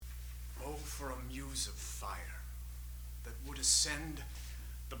muse of fire that would ascend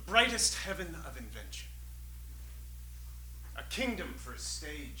the brightest heaven of invention. A kingdom for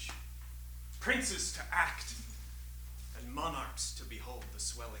stage, princes to act, and monarchs to behold the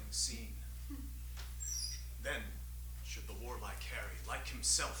swelling scene. Then should the warlike Harry, like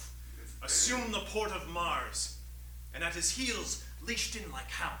himself, assume the port of Mars, and at his heels, leashed in like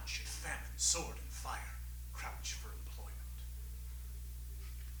hound, should famine, sword, and fire crouch for employment.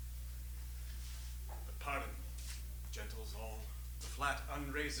 But pardon, gentles all, the flat,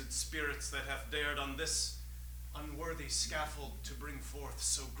 unraised spirits that have dared on this unworthy scaffold to bring forth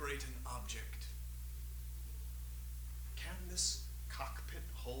so great an object. Can this cockpit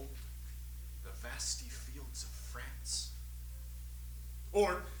hold the vasty fields of France?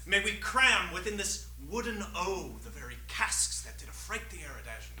 Or may we cram within this wooden O the very casks that did affright the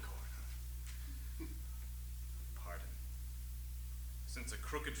Agincourt? Pardon, since a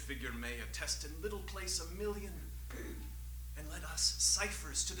crooked figure may attest in little place 1,000,000, and let us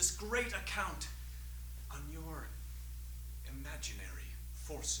ciphers to this great account on your imaginary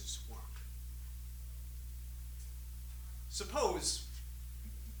forces work. Suppose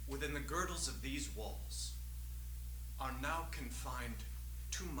within the girdles of these walls are now confined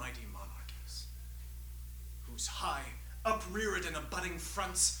 2 mighty monarchies, whose high, upreared and abutting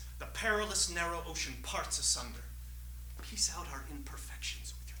fronts the perilous narrow ocean parts asunder. Piece out our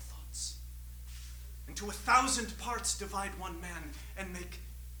imperfections with your thoughts. Into 1,000 parts divide one man, and make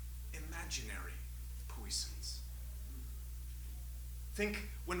imaginary puissance. Think,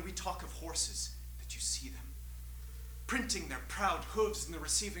 when we talk of horses, that you see them, printing their proud hooves in the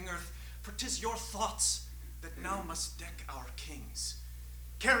receiving earth, for 'tis your thoughts that now must deck our kings.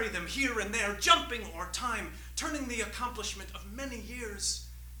 Carry them here and there, jumping o'er time, turning the accomplishment of many years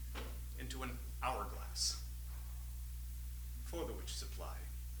into an hourglass. For the which supply,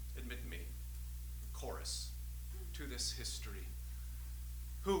 admit me, chorus to this history,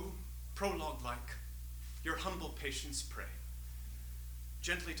 who, prologue-like, your humble patience pray,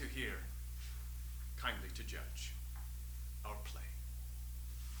 gently to hear, kindly to judge our play.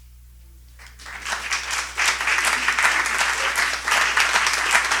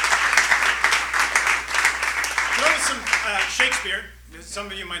 That was some Shakespeare. Some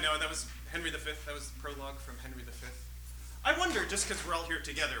of you might know that was Henry V. That was the prologue from Henry V. I wonder, just because we're all here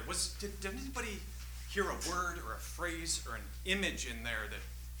together, did anybody hear a word or a phrase or an image in there that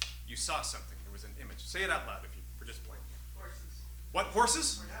you saw something? There was an image. Say it out loud if you were just playing. Horses. What,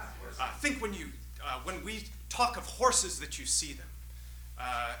 horses? Yeah, horses. Think when we talk of horses that you see them.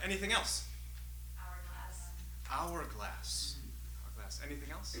 Anything else? Hourglass. Hourglass.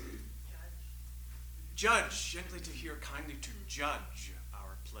 Anything else? Judge. Gently to hear, kindly to judge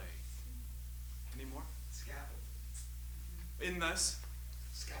our play. Any more? Scaffold. In this?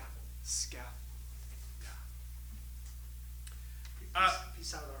 Scaffold. Scaffold.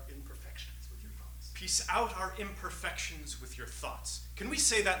 Piece out our imperfections with your thoughts. Piece out our imperfections with your thoughts. Can we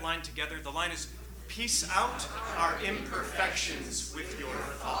say that line together? The line is, piece out our imperfections with your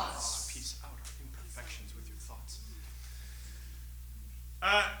thoughts. Piece out our imperfections with your thoughts.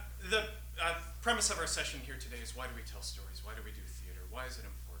 The premise of our session here today is, why do we tell stories? Why do we do theater? Why is it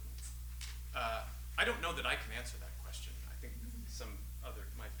important? I don't know that I can answer that question. I think some other,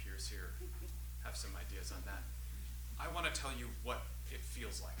 my peers here, have some ideas on that. I want to tell you what it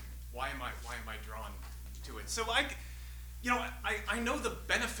feels like. Why am I drawn to it? So I know the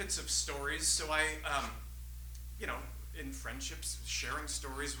benefits of stories. So in friendships, sharing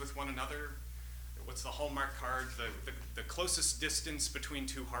stories with one another. What's the Hallmark card? The closest distance between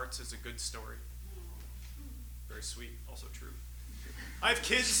two hearts is a good story. Very sweet, also true. I have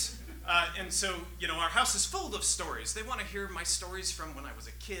kids, and so our house is full of stories. They want to hear my stories from when I was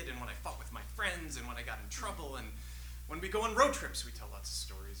a kid, and when I fought with my friends, and when I got in trouble, and when we go on road trips, we tell lots of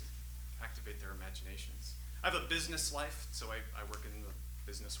stories, activate their imaginations. I have a business life, so I work in the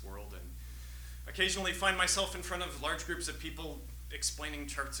business world, and occasionally find myself in front of large groups of people explaining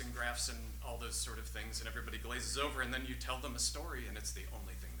charts and graphs and all those sort of things, and everybody glazes over, and then you tell them a story, and it's the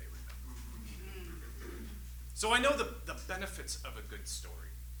only thing they remember. So I know the benefits of a good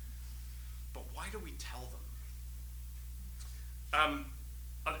story, but why do we tell them?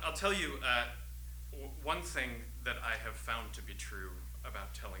 I'll tell you one thing that I have found to be true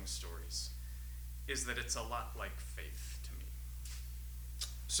about telling stories is that it's a lot like faith to me.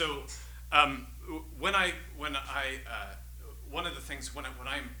 So when one of the things when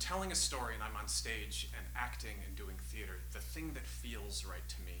I'm telling a story and I'm on stage and acting and doing theater, the thing that feels right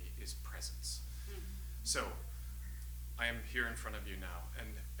to me is presence. So I am here in front of you now, and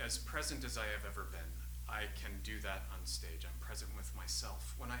as present as I have ever been, I can do that on stage. I'm present with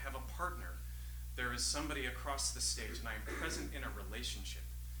myself. When I have a partner, there is somebody across the stage, and I am present in a relationship.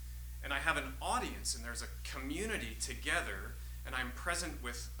 And I have an audience, and there's a community together, and I'm present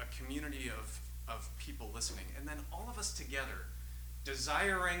with a community of people listening. And then all of us together,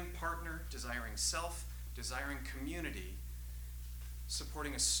 desiring partner, desiring self, desiring community,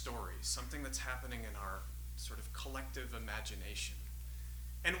 supporting a story, something that's happening in our sort of collective imagination.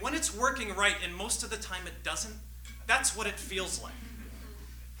 And when it's working right, and most of the time it doesn't, that's what it feels like.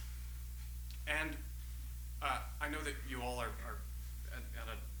 And I know that you all are at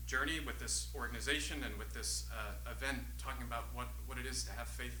a journey with this organization and with this event, talking about what it is to have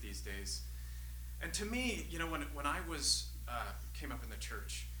faith these days. And to me, when I came up in the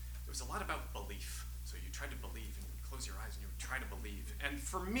church, it was a lot about belief. So you tried to believe, and you would close your eyes and you would try to believe. And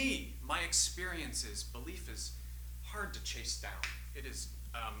for me, my experience is belief is hard to chase down. It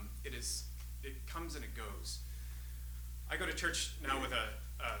comes and it goes. I go to church now with a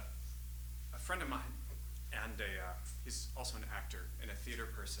friend of mine, and he's also an actor and a theater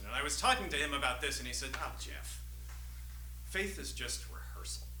person. And I was talking to him about this, and he said, "Oh, Jeff, faith is just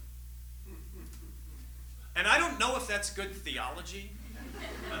rehearsal." And I don't know if that's good theology,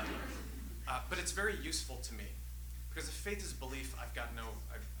 but it's very useful to me, because if faith is belief,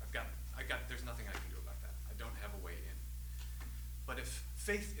 there's nothing I can do about that. I don't have a way in. But if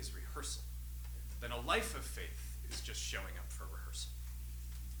faith is rehearsal, then a life of faith is just showing up for rehearsal.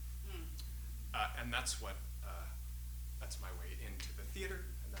 And that's my way into the theater,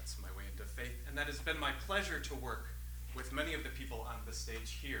 and that's my way into faith. And that has been my pleasure to work with many of the people on the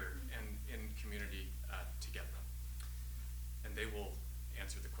stage here and in community together. And they will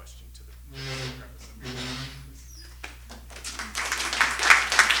answer the question to the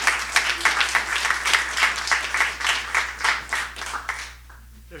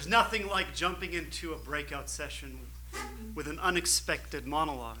There's nothing like jumping into a breakout session with an unexpected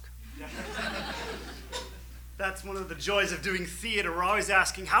monologue. That's one of the joys of doing theater. We're always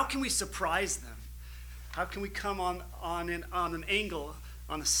asking, how can we surprise them? How can we come on an angle,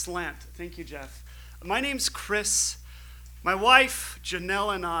 on a slant? Thank you, Jeff. My name's Chris. My wife,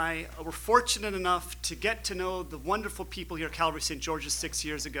 Janelle, and I were fortunate enough to get to know the wonderful people here at Calvary St. George's 6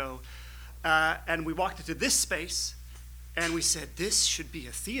 years ago. And we walked into this space, and we said, this should be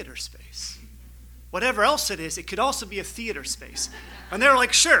a theater space. Whatever else it is, it could also be a theater space. And they were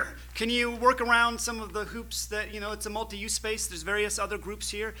like, sure. Can you work around some of the hoops that, it's a multi-use space? There's various other groups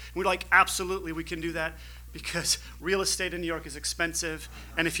here. And we're like, absolutely, we can do that, because real estate in New York is expensive.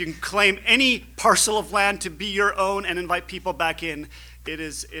 And if you can claim any parcel of land to be your own and invite people back in, it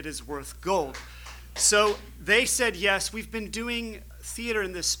is worth gold. So they said yes. We've been doing theater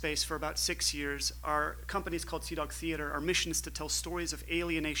in this space for about 6 years. Our company is called Sea Dog Theater. Our mission is to tell stories of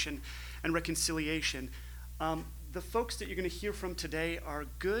alienation and reconciliation. The folks that you're going to hear from today are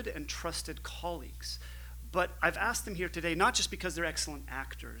good and trusted colleagues. But I've asked them here today not just because they're excellent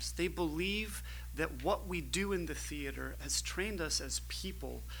actors. They believe that what we do in the theater has trained us as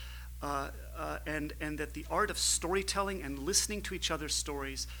people, and that the art of storytelling and listening to each other's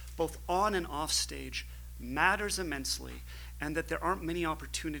stories, both on and off stage, matters immensely, and that there aren't many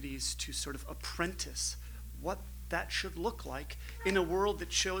opportunities to sort of apprentice what that should look like in a world that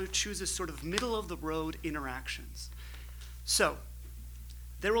chooses sort of middle-of-the-road interactions. So,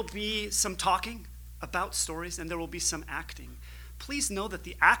 there will be some talking about stories, and there will be some acting. Please know that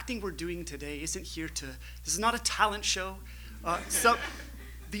the acting we're doing today isn't here this is not a talent show. So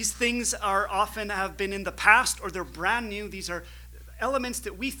these things have been in the past, or they're brand new. These are elements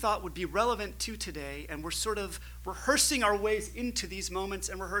that we thought would be relevant to today, and we're sort of rehearsing our ways into these moments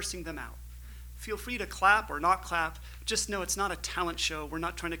and rehearsing them out. Feel free to clap or not clap. Just know it's not a talent show. We're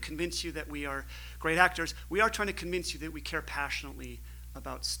not trying to convince you that we are great actors. We are trying to convince you that we care passionately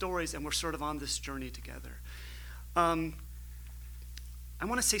about stories, and we're sort of on this journey together. I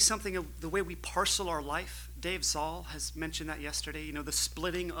want to say something of the way we parcel our life. Dave Zoll has mentioned that yesterday, the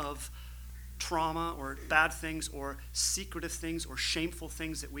splitting of trauma or bad things or secretive things or shameful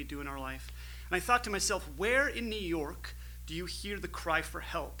things that we do in our life. And I thought to myself, where in New York do you hear the cry for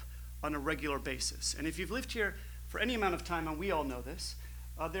help on a regular basis? And if you've lived here for any amount of time, and we all know this,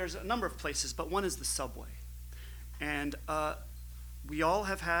 there's a number of places, but one is the subway. And we all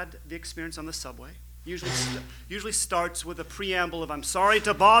have had the experience on the subway. Usually starts with a preamble of, I'm sorry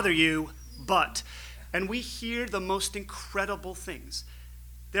to bother you, but. And we hear the most incredible things.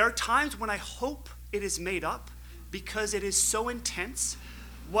 There are times when I hope it is made up, because it is so intense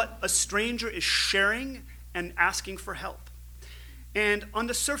what a stranger is sharing and asking for help. And on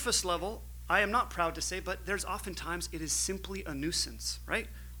the surface level, I am not proud to say, but there's oftentimes it is simply a nuisance, right?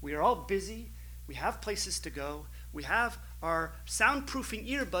 We are all busy. We have places to go. We have are soundproofing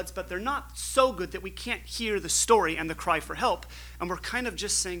earbuds, but they're not so good that we can't hear the story and the cry for help. And we're kind of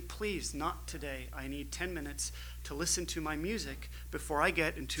just saying, please, not today. I need 10 minutes to listen to my music before I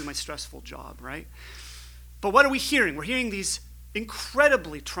get into my stressful job, right? But what are we hearing? We're hearing these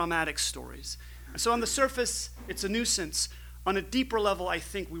incredibly traumatic stories. And so on the surface, it's a nuisance. On a deeper level, I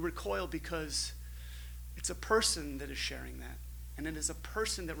think we recoil because it's a person that is sharing that. And it is a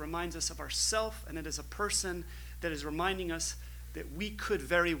person that reminds us of ourselves, and it is a person that is reminding us that we could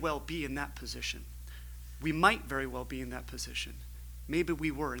very well be in that position. We might very well be in that position. Maybe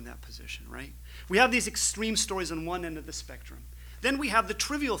we were in that position, right? We have these extreme stories on one end of the spectrum. Then we have the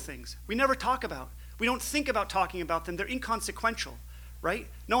trivial things we never talk about. We don't think about talking about them. They're inconsequential, right?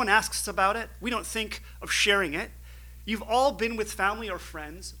 No one asks us about it. We don't think of sharing it. You've all been with family or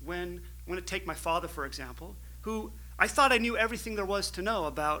friends when, I'm going to take my father, for example, who I thought I knew everything there was to know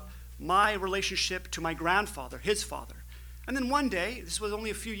about my relationship to my grandfather, his father. And then one day, this was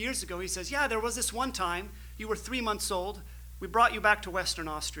only a few years ago, he says, yeah, there was this one time, you were 3 months old, we brought you back to Western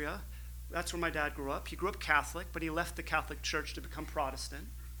Austria. That's where my dad grew up. He grew up Catholic, but he left the Catholic Church to become Protestant.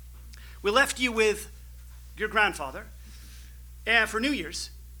 We left you with your grandfather for New Year's,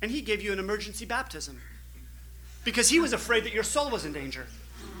 and he gave you an emergency baptism because he was afraid that your soul was in danger.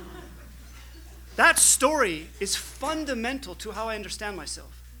 That story is fundamental to how I understand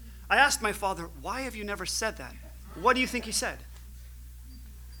myself. I asked my father, why have you never said that? What do you think he said?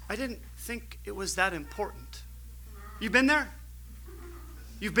 I didn't think it was that important. You've been there?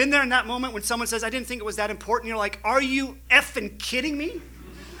 You've been there in that moment when someone says, I didn't think it was that important. You're like, are you effing kidding me?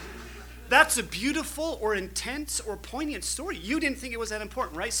 That's a beautiful or intense or poignant story. You didn't think it was that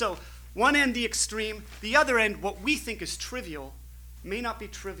important, right? So one end, the extreme. The other end, what we think is trivial, may not be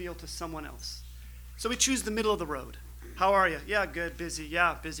trivial to someone else. So we choose the middle of the road. How are you? Yeah, good, busy.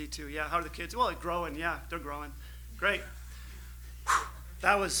 Yeah, busy too. Yeah, how are the kids? Well, they're growing. Yeah, they're growing. Great. Whew.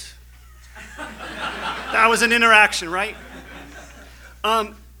 That was an interaction, right?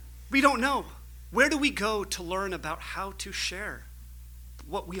 We don't know. Where do we go to learn about how to share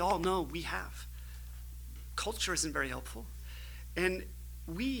what we all know we have? Culture isn't very helpful. And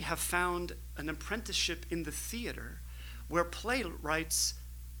we have found an apprenticeship in the theater where playwrights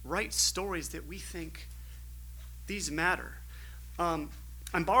write stories that we think these matter. I'm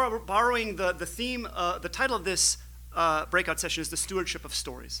borrowing the theme, the title of this breakout session is The Stewardship of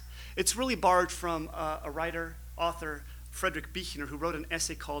Stories. It's really borrowed from a writer, author, Friedrich Buechner, who wrote an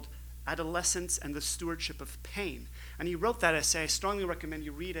essay called Adolescence and the Stewardship of Pain. And he wrote that essay. I strongly recommend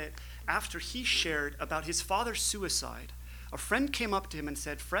you read it. After he shared about his father's suicide, a friend came up to him and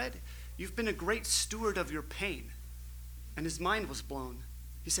said, Fred, you've been a great steward of your pain. And his mind was blown.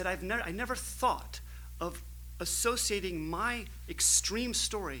 He said, I never thought of associating my extreme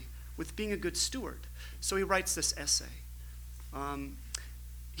story with being a good steward. So he writes this essay.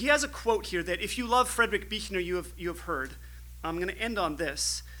 He has a quote here that if you love Friedrich Buechner, you have heard. I'm going to end on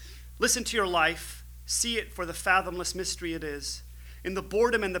this. Listen to your life, see it for the fathomless mystery it is, in the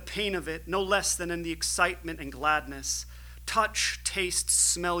boredom and the pain of it, no less than in the excitement and gladness. Touch, taste,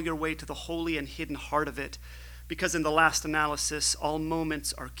 smell your way to the holy and hidden heart of it, because in the last analysis, all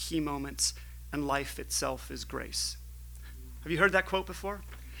moments are key moments, and life itself is grace. Have you heard that quote before?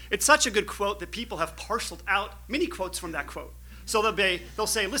 It's such a good quote that people have parceled out many quotes from that quote. So they'll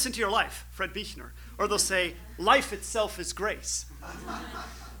say, listen to your life, Fred Buechner. Or they'll say, life itself is grace.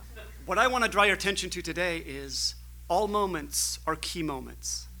 What I want to draw your attention to today is all moments are key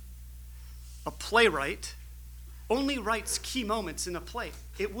moments. A playwright only writes key moments in a play.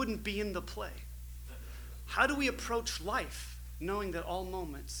 It wouldn't be in the play. How do we approach life knowing that all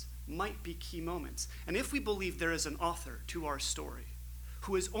moments might be key moments? And if we believe there is an author to our story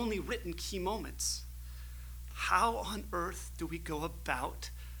who has only written key moments, how on earth do we go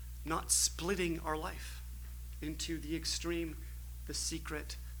about not splitting our life into the extreme, the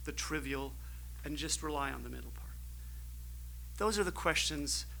secret, the trivial, and just rely on the middle part? Those are the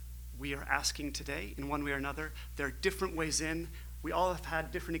questions we are asking today in one way or another. There are different ways in. We all have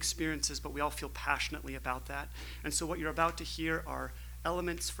had different experiences, but we all feel passionately about that. And so what you're about to hear are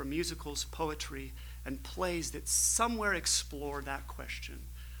elements from musicals, poetry, and plays that somewhere explore that question.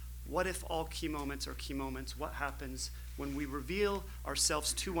 What if all key moments are key moments? What happens when we reveal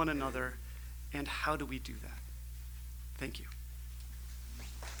ourselves to one another, and how do we do that? Thank you.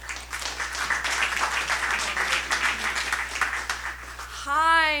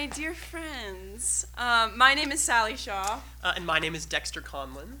 Hi, dear friends. My name is Sally Shaw. And my name is Dexter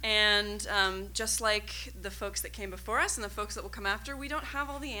Conlon. And just like the folks that came before us and the folks that will come after, we don't have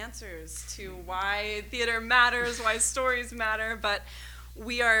all the answers to why theater matters, why stories matter, but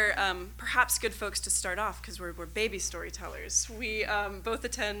We are perhaps good folks to start off because we're baby storytellers. We both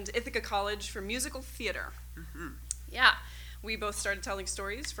attend Ithaca College for musical theater. Mm-hmm. Yeah, we both started telling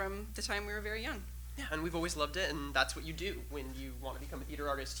stories from the time we were very young. Yeah, and we've always loved it, and that's what you do when you want to become a theater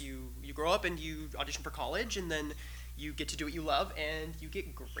artist. You grow up and you audition for college, and then you get to do what you love, and you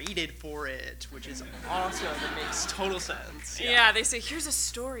get graded for it, which is awesome. It makes total sense. Yeah, they say, here's a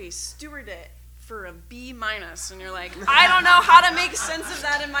story, steward it for a B-, and you're like, I don't know how to make sense of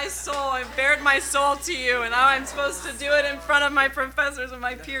that in my soul. I've bared my soul to you, and now I'm supposed to do it in front of my professors and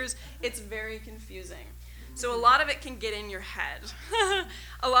my peers. It's very confusing. So a lot of it can get in your head.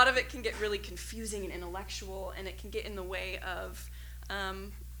 A lot of it can get really confusing and intellectual, and it can get in the way of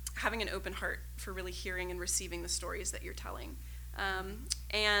having an open heart for really hearing and receiving the stories that you're telling.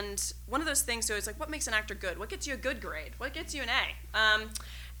 And one of those things, so it's like, what makes an actor good? What gets you a good grade? What gets you an A?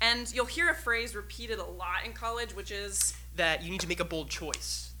 And you'll hear a phrase repeated a lot in college, which is that you need to make a bold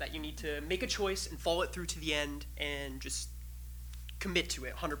choice, that you need to make a choice and follow it through to the end and just commit to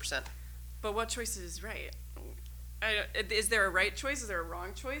it 100%. But what choice is right? Is there a right choice? Is there a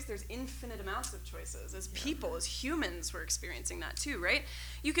wrong choice? There's infinite amounts of choices. As people, as humans, we're experiencing that too, right?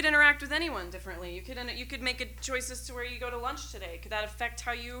 You could interact with anyone differently. You could make a choice as to where you go to lunch today. Could that affect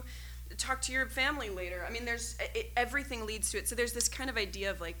how you talk to your family later? I mean, everything leads to it. So there's this kind of idea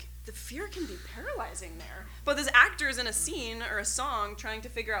of like, the fear can be paralyzing there. But there's actors in a scene or a song trying to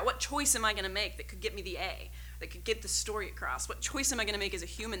figure out what choice am I going to make that could get me the A, that could get the story across? What choice am I going to make as a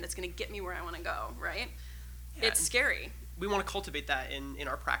human that's going to get me where I want to go, right? Yeah, it's scary. We want to cultivate that in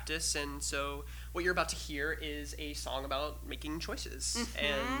our practice, and so what you're about to hear is a song about making choices. Mm-hmm.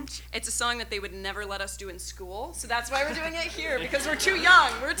 And it's a song that they would never let us do in school, so that's why we're doing it here, because we're too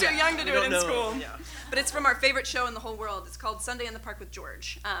young. We're too young to do it in school. Yeah. But it's from our favorite show in the whole world. It's called Sunday in the Park with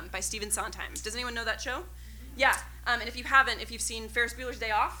George by Stephen Sondheim. Does anyone know that show? Yeah, and if you haven't, if you've seen Ferris Bueller's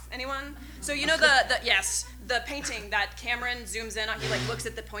Day Off, anyone? So you know the painting that Cameron zooms in on, he like looks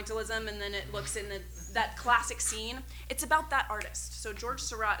at the pointillism and then it looks in that classic scene. It's about that artist. So George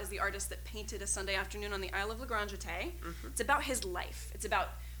Seurat is the artist that painted A Sunday Afternoon on the Isle of La Grande Jatte. Mm-hmm. It's about his life. It's about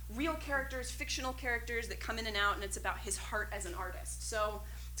real characters, fictional characters that come in and out, and it's about his heart as an artist. So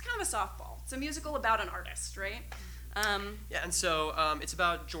it's kind of a softball. It's a musical about an artist, right? Yeah, and so it's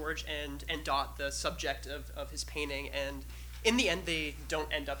about George and Dot, the subject of his painting, and in the end they don't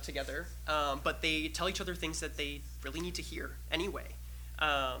end up together, but they tell each other things that they really need to hear anyway.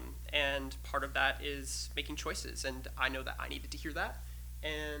 And part of that is making choices, and I know that I needed to hear that,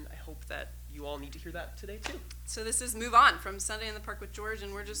 and I hope that you all need to hear that today too. So this is Move On from Sunday in the Park with George,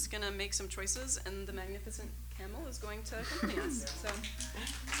 and we're just going to make some choices, and the magnificent camel is going to accompany us. So.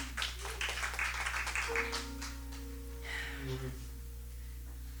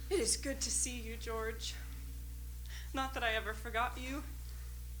 It is good to see you, George. Not that I ever forgot you.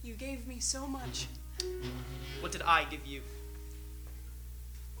 You gave me so much. What did I give you?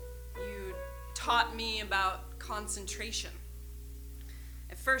 You taught me about concentration.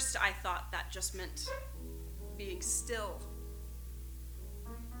 At first, I thought that just meant being still.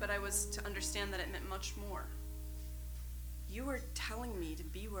 But I was to understand that it meant much more. You were telling me to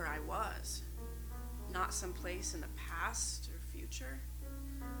be where I was, not someplace in the past or future.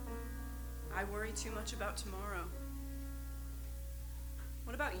 I worry too much about tomorrow.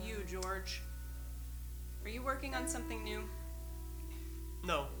 What about you, George? Are you working on something new?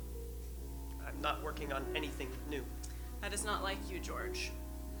 No, I'm not working on anything new. That is not like you, George.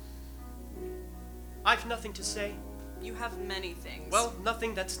 I've nothing to say. You have many things. Well,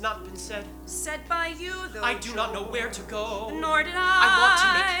 nothing that's not been said. Said by you, though. I do not know where to go. Nor did I. I want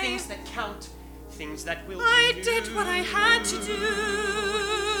to make things that count, things that will I be new. did what I had to do.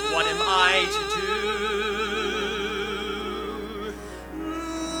 What am I to do?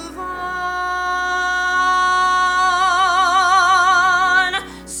 Move on.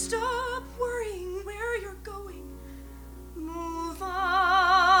 Stop worrying where you're going. Move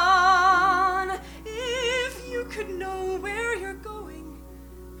on. If you could know where you're going,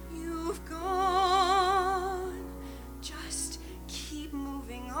 you've gone. Just keep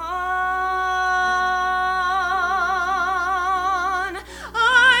moving on.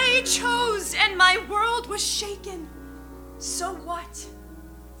 I chose and my world was shaken. So what?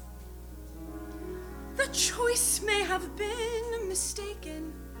 The choice may have been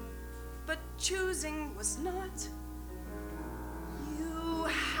mistaken, but choosing was not. You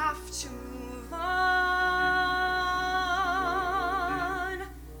have to move on.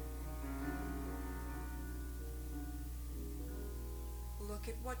 Look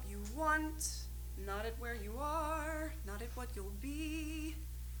at what you want, not at where you are, not at what you'll be.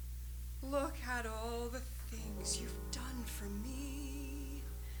 Look at all the things you've done for me.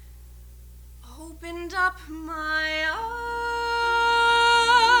 opened up my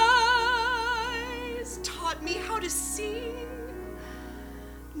eyes, taught me how to see,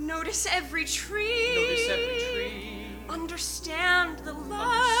 notice every tree, understand the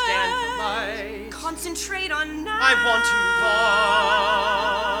light, concentrate on now. I want to move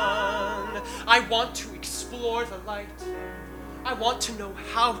on. I want to explore the light. I want to know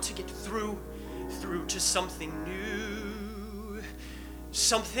how to get through to something new,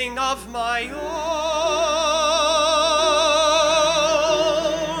 something of my own.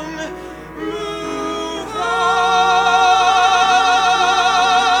 Move on,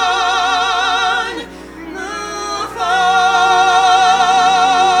 move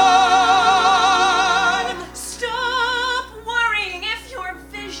on. Stop worrying if your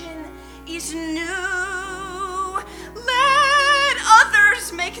vision is new. Let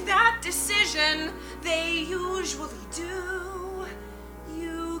others make that decision. They usually do.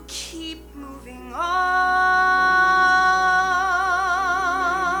 You keep moving on.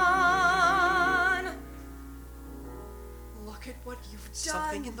 Look at what you've done.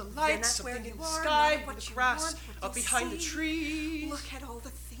 Something in the Then light, at something where in you the are, sky, not what the you grass, want, what up you behind the see. trees. Look at all the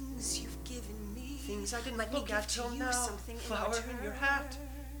things you've given me. Things I didn't Let look me give at till to you now. something Flower in your return. hat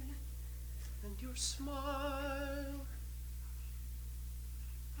and your smile.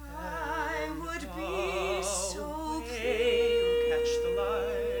 I would And be so away pleased. you catch the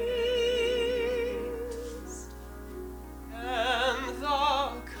light and the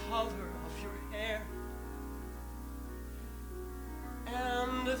color of your hair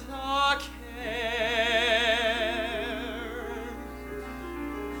and the care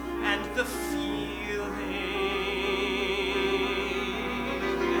and the feeling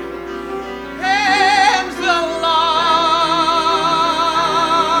and the life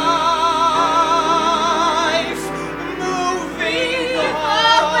moving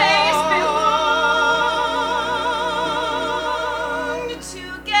always on. belong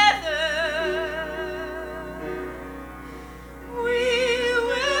together. We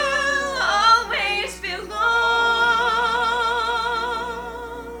will always belong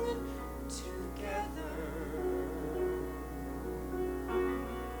together.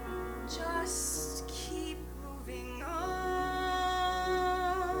 Just keep moving on.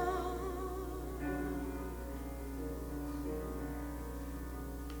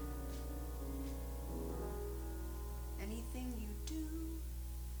 Anything you do,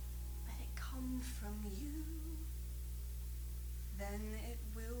 let it come from you. Then it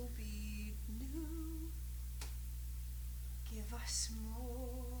will be new. Give us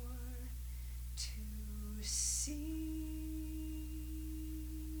more to see.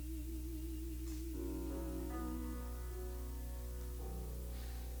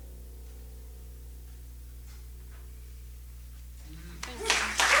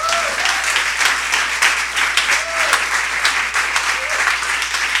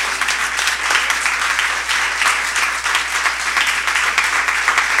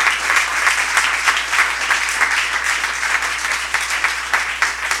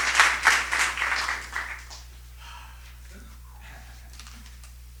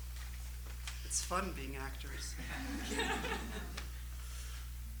 It's fun being actors.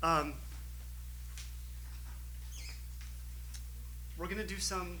 We're gonna do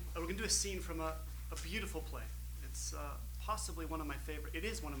a scene from a beautiful play. It's possibly one of my favorite. It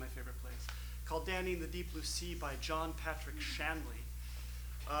is one of my favorite plays, called "Danny in the Deep Blue Sea" by John Patrick Shanley.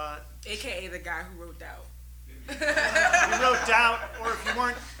 AKA the guy who wrote Doubt. He wrote Doubt, or if you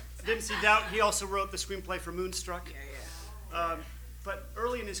didn't see Doubt, he also wrote the screenplay for Moonstruck. Yeah. But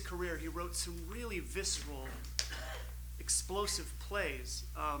early in his career, he wrote some really visceral, explosive plays.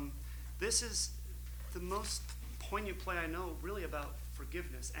 This is the most poignant play I know, really, about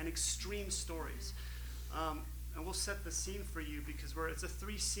forgiveness and extreme stories. And we'll set the scene for you because it's a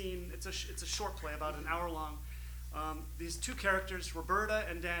three-scene. It's a short play, about an hour long. These two characters, Roberta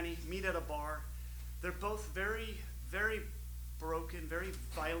and Danny, meet at a bar. They're both very, very broken, very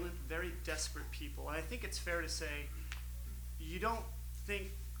violent, very desperate people. And I think it's fair to say you don't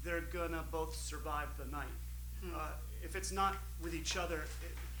think they're gonna both survive the night. If it's not with each other,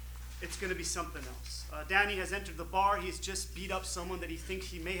 it's gonna be something else. Danny has entered the bar. He's just beat up someone that he thinks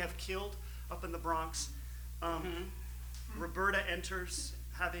he may have killed up in the Bronx. Roberta enters,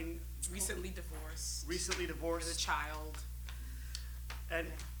 having Recently divorced. recently With a divorced child.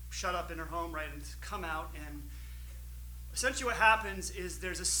 and shut up in her home, right, and come out. And essentially what happens is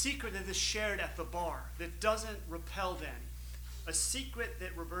there's a secret that is shared at the bar that doesn't repel Danny. A secret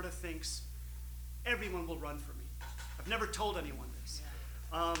that Roberta thinks everyone will run for me. I've never told anyone this.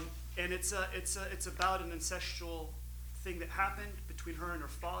 And it's about an incestual thing that happened between her and her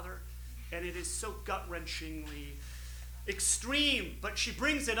father. And it is so gut-wrenchingly extreme, but she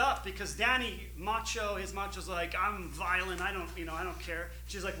brings it up because Danny, his macho's like, I'm violent, I don't care.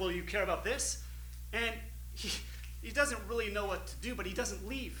 She's like, well, you care about this? And he doesn't really know what to do, but he doesn't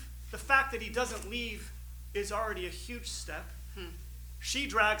leave. The fact that he doesn't leave is already a huge step. She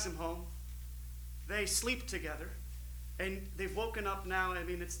drags him home. They sleep together. And they've woken up now. I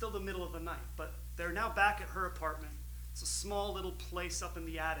mean, it's still the middle of the night, but they're now back at her apartment. It's a small little place up in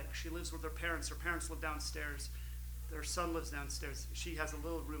the attic. She lives with her parents. Her parents live downstairs. Their son lives downstairs. She has a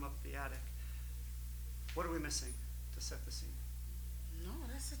little room up in the attic. What are we missing to set the scene? No,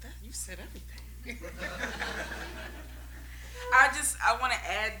 that's it. You said everything. I want to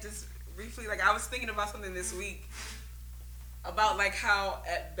add just briefly, like I was thinking about something this week about like how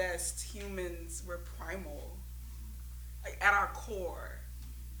at best humans we're primal. Like at our core,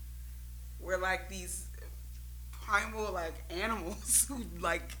 we're like these primal like animals who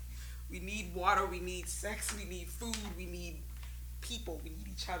like, we need water, we need sex, we need food, we need people, we need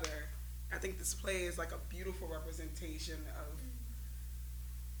each other. I think this play is like a beautiful representation of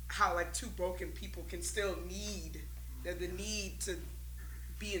how like two broken people can still need, the need to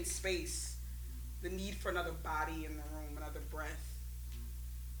be in space, the need for another body in the room, another breath.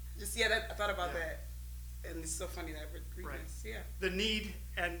 Just, I thought about that. And it's so funny that we're reading this. Yeah. The need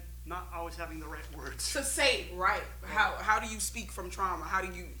and not always having the right words. To say, right. How do you speak from trauma?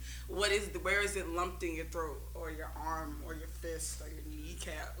 Where is it lumped in your throat or your arm or your fist or your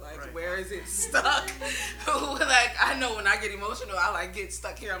kneecap? Like, where is it stuck? Like, I know when I get emotional, I like get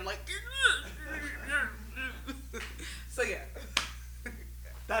stuck here. I'm like, so yeah.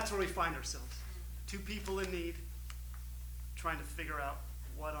 That's where we find ourselves. Two people in need, trying to figure out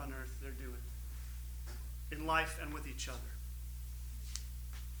what on earth they're doing in life and with each other.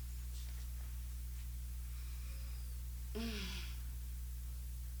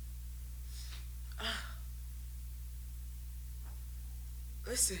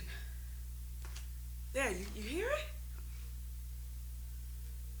 Listen. Yeah, you hear it?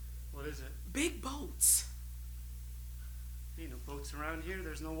 What is it? Big boats. No boats around here.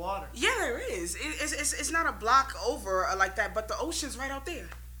 There's no water. Yeah, there is. It's not a block over like that, but the ocean's right out there.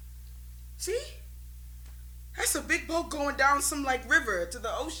 See? That's a big boat going down some like river to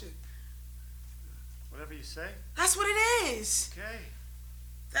the ocean. Whatever you say. That's what it is. Okay.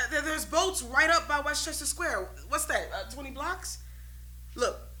 There's boats right up by Westchester Square. What's that? 20 blocks?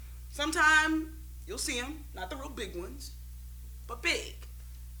 Look, sometime you'll see them. Not the real big ones, but big.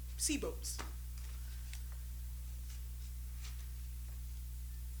 Sea boats.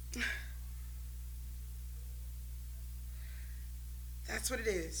 That's what it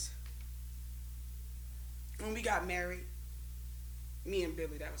is. When we got married, me and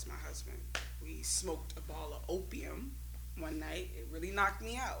Billy, that was my husband, we smoked a ball of opium one night. It really knocked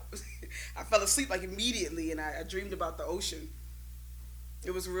me out. I fell asleep like immediately, and I dreamed about the ocean.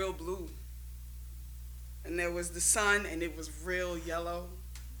 It was real blue. And there was the sun, and it was real yellow.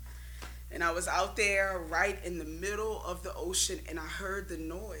 And I was out there right in the middle of the ocean, and I heard the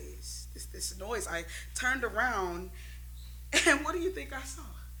noise, this noise. I turned around, and what do you think I saw?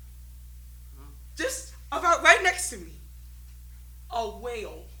 Just about right next to me, a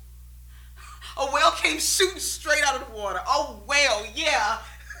whale. A whale came shooting straight out of the water. A whale, yeah.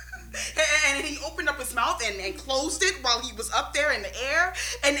 And he opened up his mouth and closed it while he was up there in the air.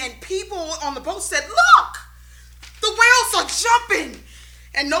 And people on the boat said, look, the whales are jumping.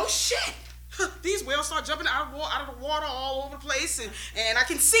 And no shit, these whales start jumping out of the water all over the place. And I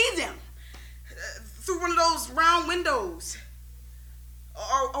can see them through one of those round windows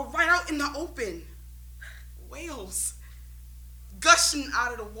or right out in the open. Whales gushing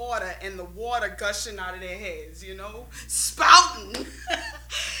out of the water and the water gushing out of their heads, spouting.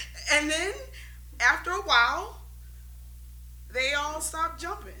 And then after a while, they all stopped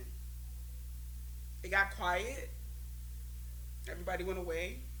jumping. It got quiet. Everybody went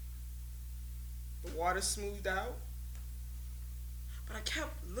away. The water smoothed out. But I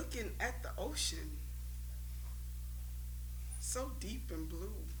kept looking at the ocean. So deep and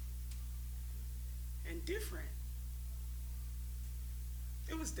blue. And different.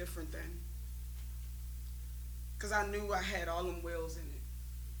 It was different then. Because I knew I had all them whales in it.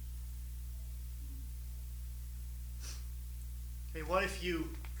 Hey, what if you...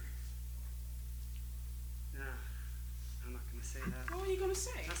 Nah, I'm not going to say that. What are you going to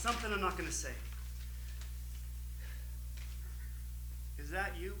say? That's something I'm not going to say. Is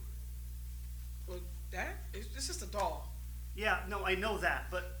that you? Well, that? It's just a doll. Yeah, no, I know that,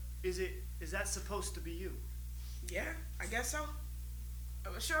 but is that supposed to be you? Yeah, I guess so.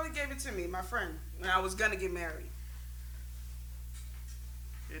 Shirley gave it to me, my friend, when I was going to get married.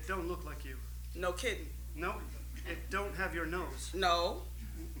 It don't look like you. No kidding. No, it don't have your nose. No.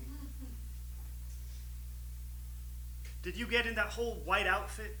 Did you get in that whole white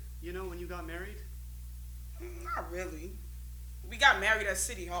outfit, when you got married? Not really. We got married at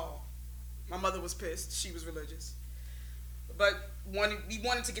City Hall. My mother was pissed. She was religious. But we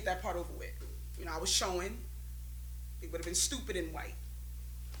wanted to get that part over with. I was showing. It would have been stupid in white.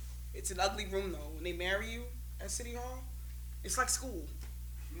 It's an ugly room, though. When they marry you at City Hall, it's like school.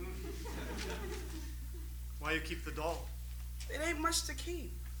 Why you keep the doll? It ain't much to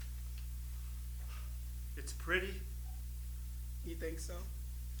keep. It's pretty, You think so?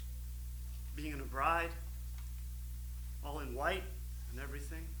 being a bride, all in white and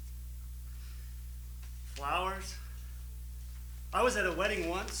everything. Flowers. I was at a wedding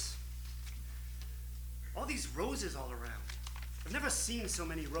once. All these roses all around. I've never seen so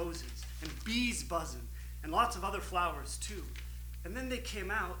many roses, and bees buzzing, and lots of other flowers too. And then they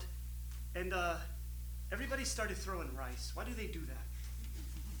came out, and everybody started throwing rice. Why do they do that?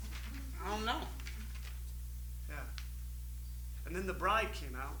 I don't know. Yeah. And then the bride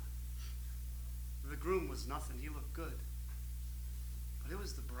came out. The groom was nothing. He looked good. But it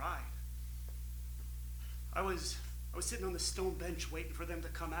was the bride. I was sitting on the stone bench waiting for them to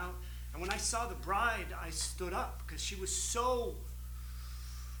come out. And when I saw the bride, I stood up because she was so...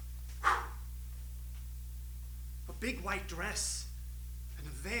 A big white dress and a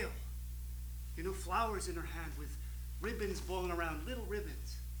veil. Flowers in her hand with ribbons blowing around, little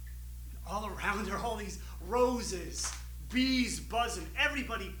ribbons. And all around her, all these roses, bees buzzing,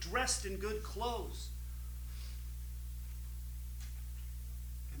 everybody dressed in good clothes.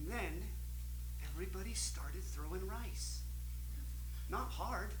 And then everybody started throwing rice. Not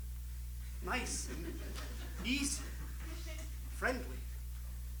hard. Nice and easy, friendly.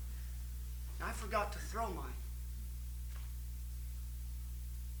 I forgot to throw mine.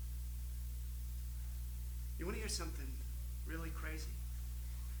 You want to hear something really crazy?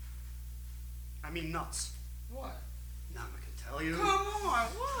 I mean nuts. What? Now I can tell you. Come on,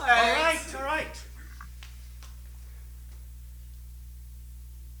 what? All right.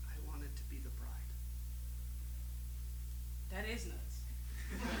 I wanted to be the bride. That is nuts.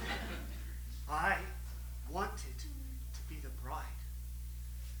 I wanted to be the bride.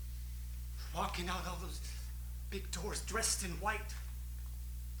 Walking out all those big doors, dressed in white.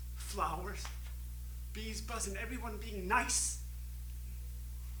 Flowers, bees buzzing, everyone being nice.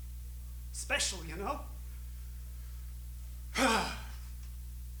 Special,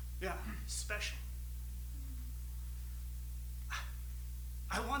 Yeah, special.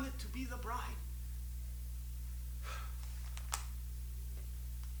 I wanted to be the bride.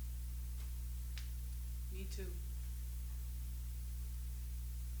 Me too.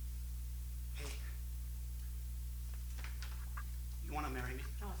 Hey, you want to marry me?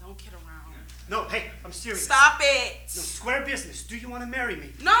 Oh, don't kid around. No, hey, I'm serious. Stop it. No, square business. Do you want to marry me?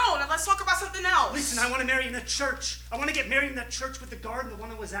 No, now let's talk about something else. Listen, I want to marry in a church. I want to get married in that church with the garden, the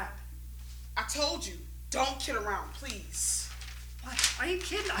one I was at. I told you, don't kid around, please. What? I ain't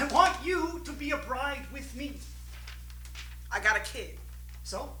kidding. I want you to be a bride with me. I got a kid.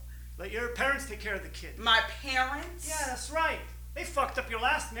 So, let your parents take care of the kid. My parents? Yeah, that's right. They fucked up your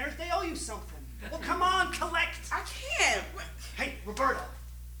last marriage. They owe you something. Well, come on, collect. I can't. Hey, Roberta,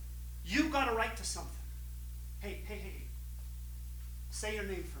 you got a right to something. Hey. Say your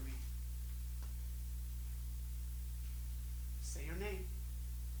name for me. Say your name.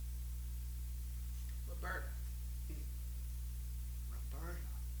 Roberta. Roberta.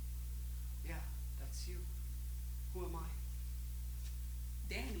 Yeah, that's you. Who am I?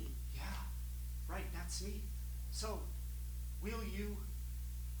 Danny. Yeah, right, that's me. So, will you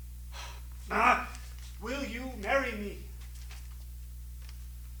marry me?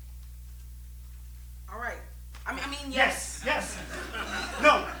 All right. I mean, Yes.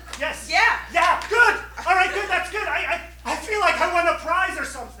 No, yes. Yeah. Yeah, good. All right, good, that's good. I feel like I won a prize or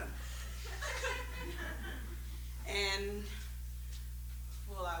something. And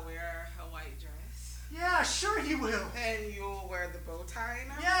will I wear a white dress? Yeah, sure you will. And you'll wear the bow tie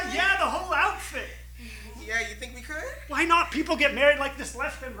and everything? Yeah, the whole outfit. Yeah, you think we could? Why not? People get married like this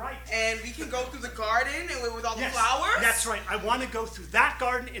left and right. And we can go through the garden and with all Yes, the flowers? that's right. I want to go through that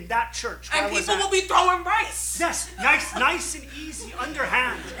garden in that church. where And I was people at. will be throwing rice. Yes, nice and easy,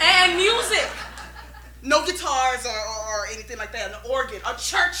 underhand. And music. No guitars or anything like that. An organ. A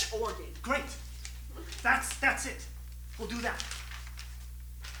church organ. Great. That's it. We'll do that.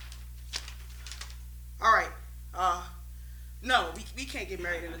 All right. No, we can't get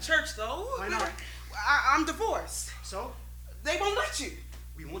married in the church, though. Why not? I'm divorced. So, They won't let you.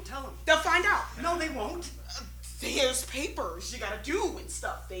 we won't tell them. They'll find out. No, they won't. there's papers you gotta do and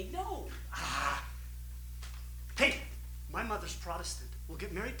stuff. They know. Hey, my mother's Protestant. We'll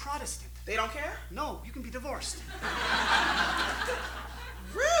get married Protestant. They don't care? No, you can be divorced.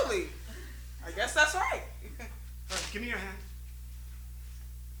 Really? I guess that's right. All right, give me your hand.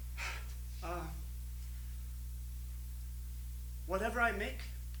 Whatever I make,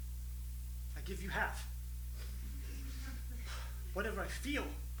 I give you half. Whatever I feel,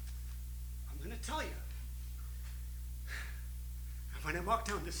 I'm going to tell you. And when I walk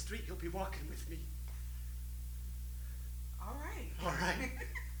down the street, you'll be walking with me. All right. All right.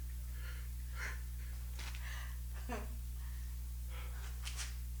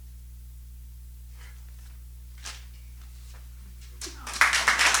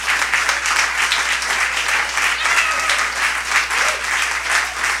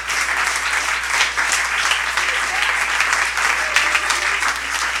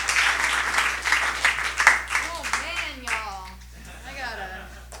 Oh man, y'all.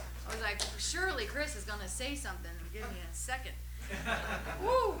 I was like, surely Chris is gonna say something. Give me a second.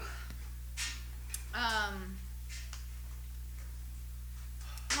 Woo.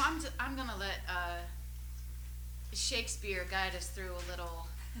 Well, I'm gonna let Shakespeare guide us through a little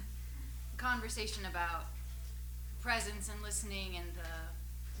conversation about presence and listening and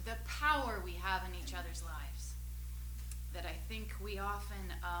the power we have in each other's lives. That I think we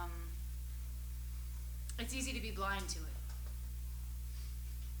often, it's easy to be blind to it.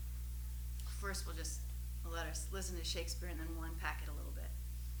 First, we'll let us listen to Shakespeare and then we'll unpack it a little bit.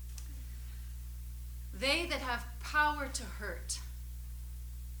 They that have power to hurt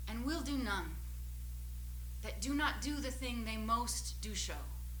and will do none, that do not do the thing they most do show,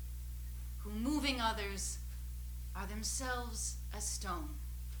 who moving others are themselves as stone,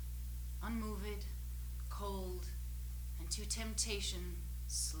 unmoved, cold, and to temptation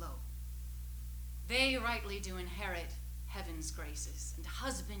slow. They rightly do inherit heaven's graces and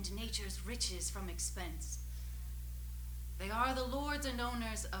husband nature's riches from expense. They are the lords and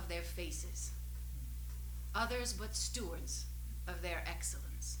owners of their faces, others but stewards of their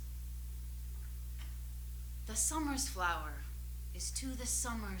excellence. The summer's flower is to the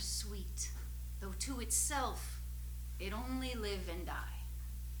summer sweet, though to itself it only live and die.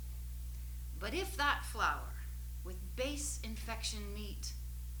 But if that flower with base infection meet,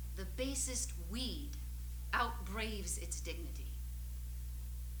 the basest weed outbraves its dignity.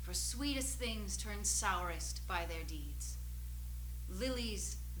 For sweetest things turn sourest by their deeds.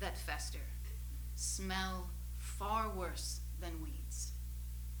 Lilies that fester smell far worse than weeds.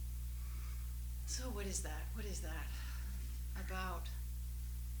 So what is that? What is that about?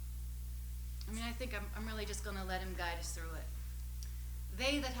 I mean, I think I'm really just going to let him guide us through it.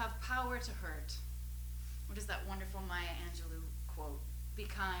 They that have power to hurt. What is that wonderful Maya Angelou quote? Be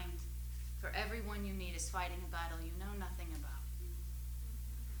kind, for everyone you meet is fighting a battle you know nothing about.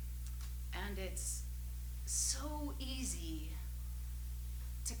 And it's so easy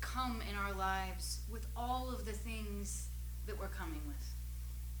to come in our lives with all of the things that we're coming with.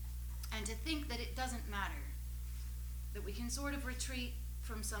 And to think that it doesn't matter, that we can sort of retreat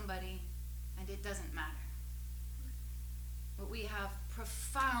from somebody and it doesn't matter. But we have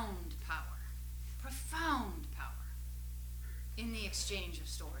profound power in the exchange of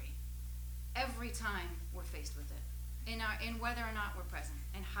story every time we're faced with it, in whether or not we're present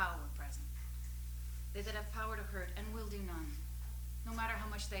and how we're present. They that have power to hurt and will do none, no matter how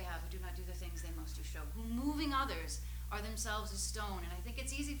much they have, who do not do the things they most do show, who moving others are themselves as stone. And I think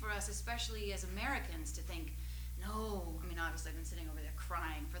it's easy for us, especially as Americans, to think, no, I mean, obviously I've been sitting over there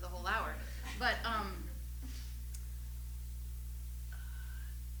crying for the whole hour, but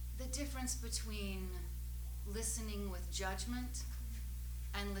the difference between listening with judgment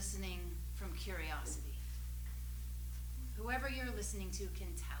and listening from curiosity. Whoever you're listening to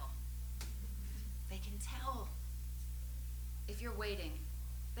can tell. They can tell if you're waiting.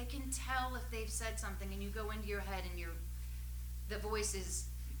 They can tell if they've said something and you go into your head and the voice is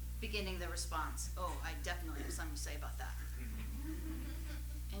beginning the response. Oh, I definitely have something to say about that.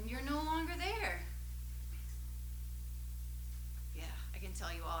 And you're no longer there. Yeah, I can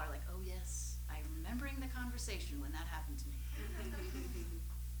tell you all are like, oh yes, I'm remembering the conversation when that happened to me.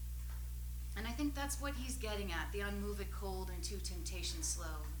 And I think that's what he's getting at, the unmoved cold and to temptation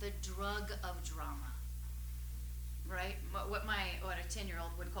slow, the drug of drama. Right? What a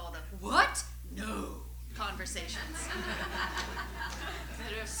 10-year-old would call the what? No conversations.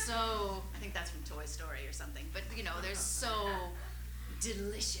 That are so, I think that's from Toy Story or something, but they're so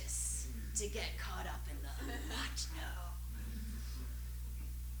delicious to get caught up in the what? No.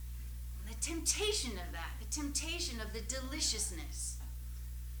 And the temptation of that, the temptation of the deliciousness.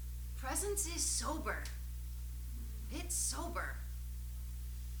 Presence is sober. it's sober.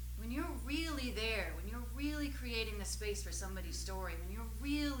 When you're really there, when you're really creating the space for somebody's story, when you're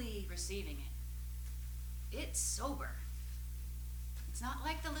really receiving it, it's sober. It's not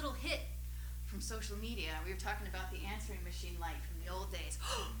like the little hit from social media. We were talking about the answering machine light from the old days.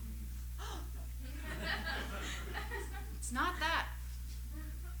 It's not that.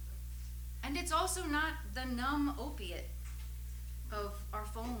 And it's also not the numb opiate of our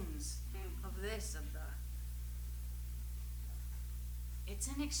phones, of this, of the. It's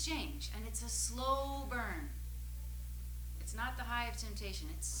an exchange, and it's a slow burn. It's not the high of temptation.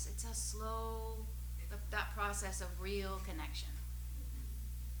 It's a slow, that process of real connection.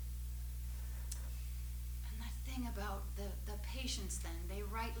 And the thing about the patients then, they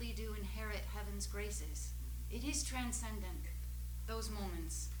rightly do inherit heaven's graces. It is transcendent, those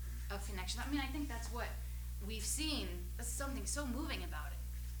moments of connection. I mean, I think that's what we've seen. There's something so moving about it.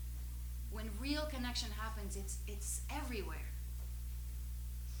 When real connection happens, it's everywhere.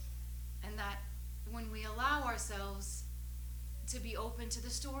 And that when we allow ourselves to be open to the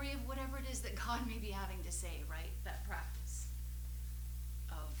story of whatever it is that God may be having to say, right? That practice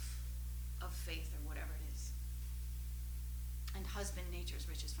of faith or whatever it is. And husband nature's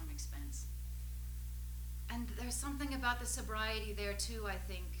riches from expense. And there's something about the sobriety there too, I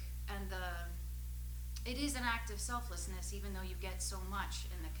think. And it is an act of selflessness, even though you get so much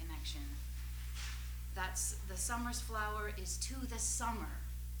in the connection. That's the summer's flower is to the summer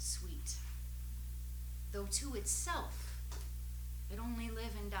sweet, though to itself it only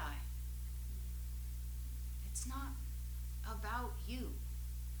live and die. It's not about you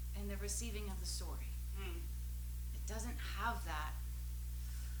in the receiving of the story. It doesn't have that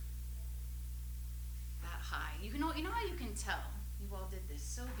high. You know how you can tell? You all did this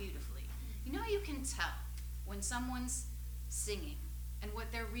so beautifully. You know how you can tell when someone's singing and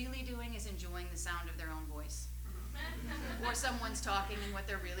what they're really doing is enjoying the sound of their own voice? Or someone's talking and what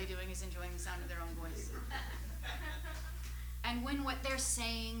they're really doing is enjoying the sound of their own voice. And when what they're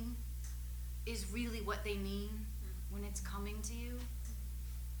saying is really what they mean, when it's coming to you,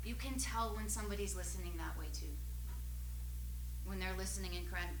 you can tell when somebody's listening that way too. When they're listening and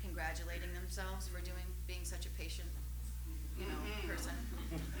congratulating themselves for being such a patient, person.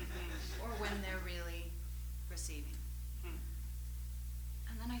 Or when they're really receiving.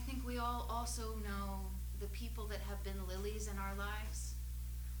 And then I think we all also know the people that have been lilies in our lives,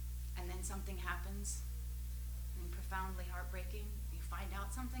 and then something happens, and profoundly heartbreaking. You find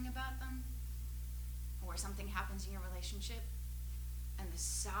out something about them, or something happens in your relationship, and the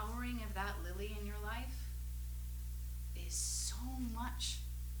souring of that lily in your life is so much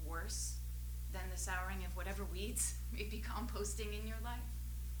worse than the souring of whatever weeds may be composting in your life.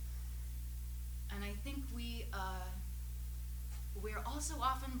 And I think we're also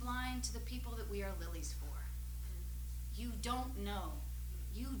often blind to the people that we are lilies for. You don't know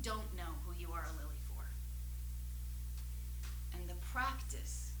who you are a lily for. And the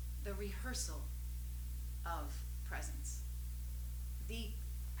practice, the rehearsal of presence.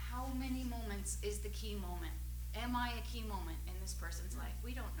 How many moments is the key moment? Am I a key moment in this person's life?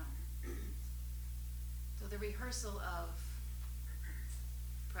 We don't know. So the rehearsal of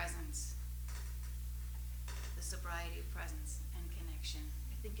presence, the sobriety of presence and connection,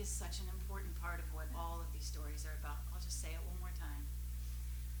 I think is such an important part of what all of these stories are about. I'll just say it one more time.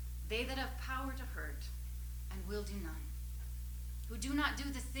 They that have power to hurt and will do none, who do not do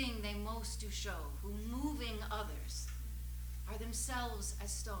the thing they most do show, who moving others are themselves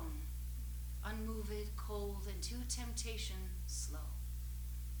as stone, unmoved, cold, and to temptation slow.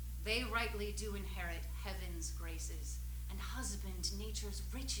 They rightly do inherit heaven's graces and husband nature's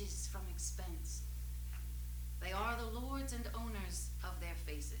riches from expense. They are the lords and owners of their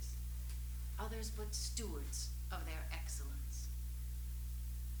faces, others but stewards of their excellence.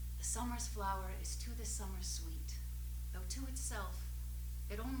 The summer's flower is to the summer sweet, though to itself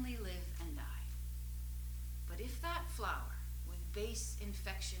it only live and die. But if that flower with base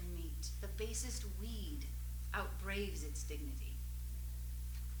infection meet, the basest weed outbraves its dignity.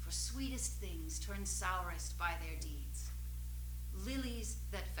 For sweetest things turn sourest by their deeds. Lilies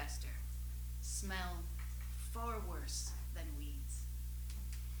that fester smell far worse than weeds.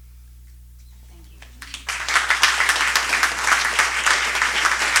 Thank you.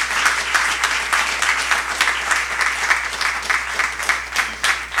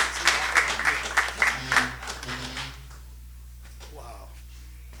 Wow.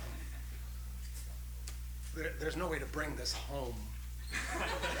 There's no way to bring this home.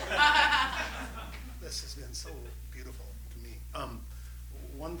 This has been so beautiful to me.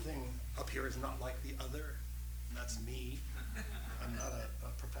 One thing up here is not like the other, and that's me. I'm not a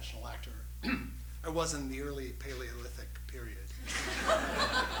professional actor. I was in the early Paleolithic period.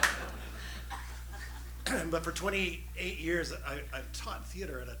 But for 28 years, I've taught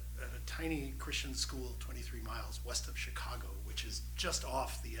theater at a tiny Christian school 23 miles west of Chicago, which is just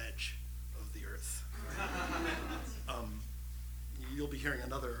off the edge of the earth. You'll be hearing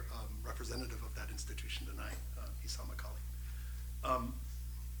another representative of that institution tonight, Isam Akali.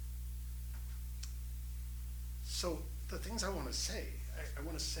 So the things I want to say, I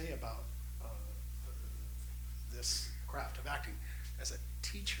want to say about this craft of acting as a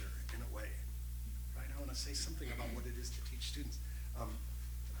teacher in a way, right? I want to say something about what it is to teach students.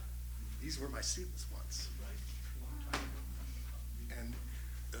 These were my students once, right? A long time ago. And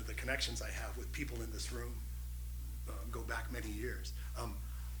the connections I have with people in this room go back many years. I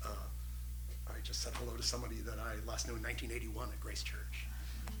just said hello to somebody that I last knew in 1981 at Grace Church.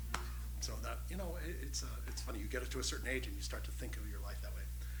 So that, it's funny. You get to a certain age and you start to think of your life that way.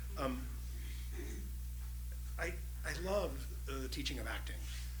 I love the teaching of acting,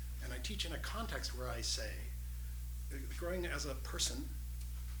 and I teach in a context where I say, growing as a person,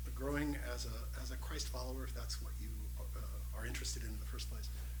 growing as a Christ follower, if that's what you are interested in the first place,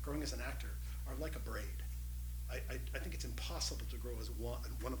 growing as an actor are like a braid. I think it's impossible to grow as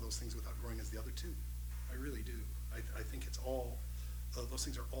one of those things without growing as the other two. I really do. I think it's all, those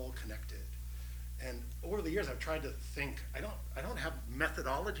things are all connected. And over the years, I've tried to think, I don't have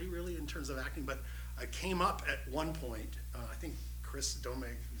methodology really in terms of acting, but I came up at one point, I think Chris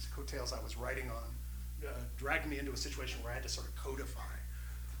Domig, whose coattails I was writing on, dragged me into a situation where I had to sort of codify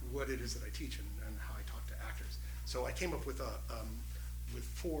what it is that I teach and how I talk to actors. So I came up with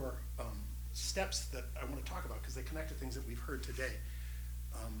four steps that I want to talk about because they connect to things that we've heard today.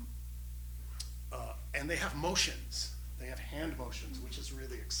 And they have motions. They have hand motions, which is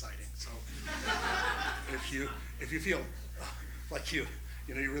really exciting. So if you feel like you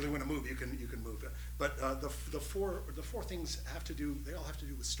really want to move, you can move. But the four things they all have to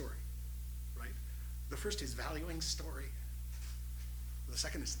do with story, right? The first is valuing story. The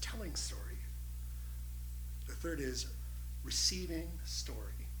second is telling story. The third is receiving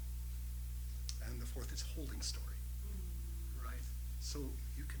story. And the fourth is holding story, right? So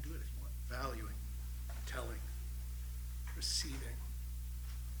you can do it if you want. Valuing, telling, receiving,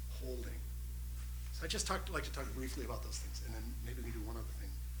 holding. So I just like to talk briefly about those things, and then maybe we do one other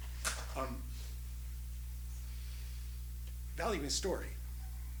thing. Valuing story.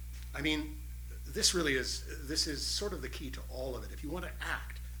 I mean, this is sort of the key to all of it. If you want to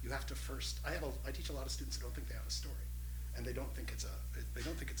act, you have to first. I teach a lot of students who don't think they have a story, and they don't think it's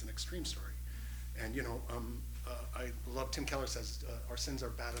an extreme story. And I love Tim Keller says our sins are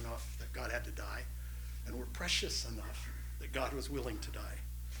bad enough that God had to die, and we're precious enough that God was willing to die.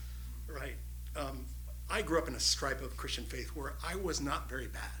 Right? I grew up in a stripe of Christian faith where I was not very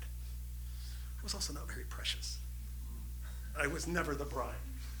bad. I was also not very precious. I was never the bride.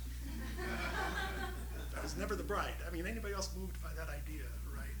 I was never the bride. I mean, anybody else moved by that idea,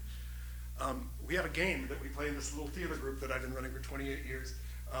 right? We have a game that we play in this little theater group that I've been running for 28 years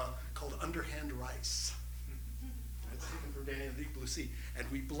called Underhand Rice. It's taken from Danny and the Deep Blue Sea. And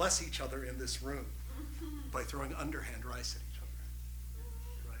we bless each other in this room by throwing underhand rice at each other,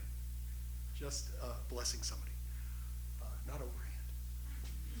 right? Just blessing somebody, not overhand.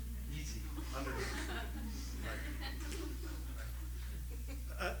 Easy, underhand.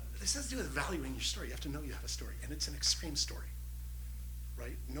 Right. This has to do with valuing your story. You have to know you have a story, and it's an extreme story,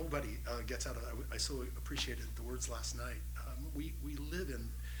 right? Nobody gets out of it. I so appreciated the words last night. We live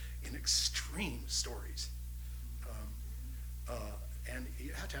in extreme stories, and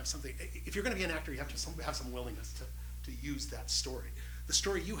you have to have something. If you're going to be an actor, you have to have some willingness to use that story. The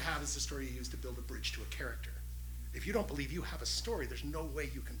story you have is the story you use to build a bridge to a character. If you don't believe you have a story, there's no way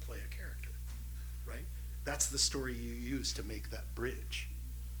you can play a character, right? That's the story you use to make that bridge.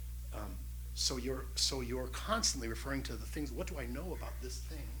 So you're constantly referring to the things. What do I know about this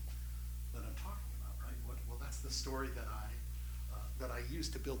thing that I'm talking about, right? Well, that's the story that I use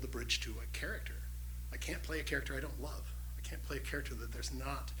to build the bridge to a character. I can't play a character I don't love. I can't play a character that there's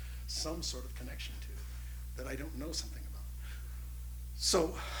not some sort of connection to, that I don't know something about.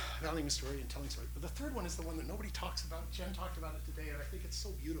 So, valuing a story and telling a story. But the third one is the one that nobody talks about. Jen talked about it today, and I think it's so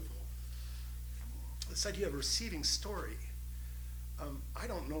beautiful. This idea of receiving story. I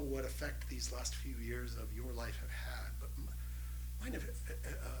don't know what effect these last few years of your life have had, but mine have.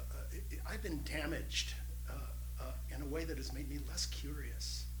 I've been damaged in a way that has made me less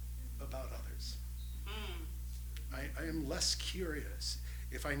curious about others. I am less curious.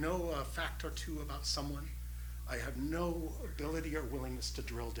 If I know a fact or two about someone, I have no ability or willingness to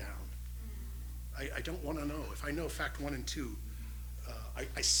drill down. I don't want to know. If I know fact 1 and 2,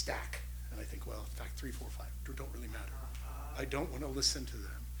 I stack And I think, well, in fact, 3, 4, 5 don't really matter. I don't want to listen to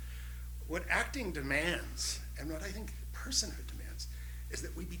them. What acting demands, and what I think personhood demands, is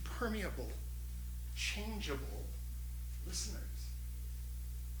that we be permeable, changeable listeners,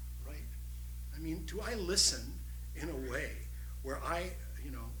 right? I mean, do I listen in a way where I,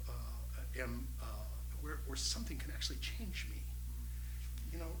 where something can actually change me?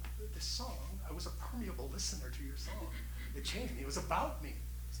 You know, this song, I was a permeable listener to your song. It changed me. It was about me.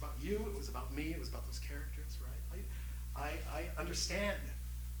 It was about you. It was about me. It was about those characters, right? I understand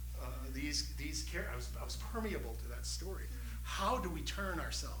these characters. I was permeable to that story. How do we turn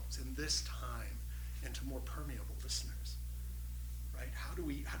ourselves in this time into more permeable listeners, right? How do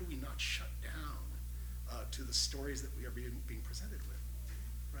we not shut down to the stories that we are being presented with,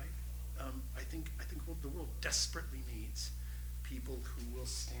 right? I think the world desperately needs people who will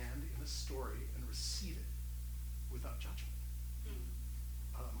stand in a story and receive it without judgment,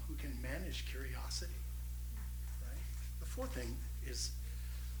 who can manage curiosity, right? The fourth thing is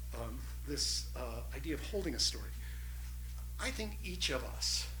this idea of holding a story. I think each of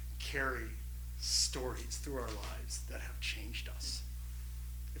us carry stories through our lives that have changed us.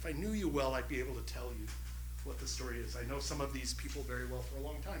 If I knew you well, I'd be able to tell you what the story is. I know some of these people very well for a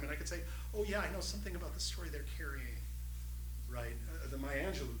long time, and I could say, oh yeah, I know something about the story they're carrying, right? The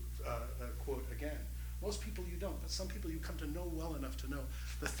Maya Angelou quote again. Most people you don't, but some people you come to know well enough to know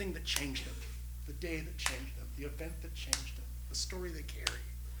the thing that changed them, the day that changed them, the event that changed them, the story they carry.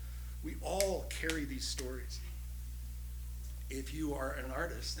 We all carry these stories. If you are an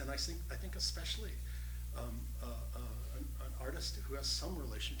artist, and I think especially an artist who has some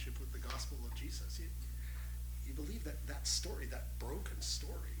relationship with the gospel of Jesus, you believe that story, that broken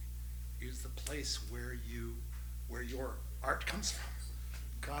story, is the place where your art comes from.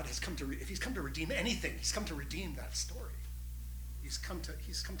 God has come to, if he's come to redeem anything, he's come to redeem that story. He's come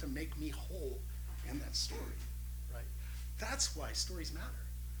to make me whole in that story, right? That's why stories matter.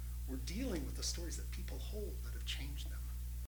 We're dealing with the stories that people hold that have changed them.